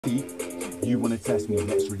You wanna test me,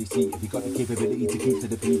 let's really see if you got the capability to keep to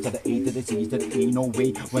the P, to the A, to the C, to the E, no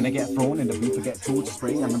way. When I get thrown in the booth, I get told to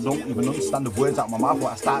spray, and I don't even understand the words out my mouth,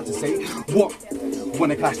 what I start to say. What?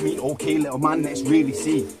 Wanna clash me? Okay, little man, let's really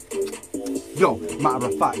see. Yo, matter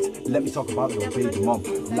of fact, let me talk about your baby mum.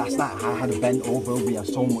 Last night I had a bend over, we had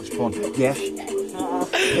so much fun, yeah?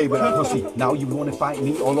 Hey, with that pussy, now you wanna fight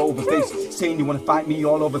me all over face, saying you wanna fight me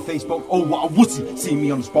all over Facebook. Oh, what a wussy, see me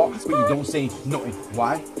on the spot, but you don't say nothing.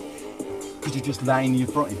 Why? Because you're just lying in your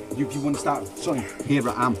front. If you want to start something, here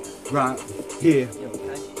I am, right here,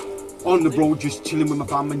 on the road, just chilling with my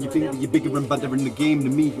fam, and you think that you're bigger and better in the game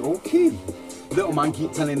than me. Okay, little man,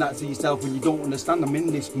 keep telling that to yourself when you don't understand. I'm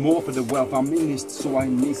in this more for the wealth, I'm in this so I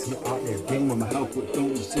miss you out there, game with my help, but don't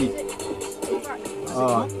you see?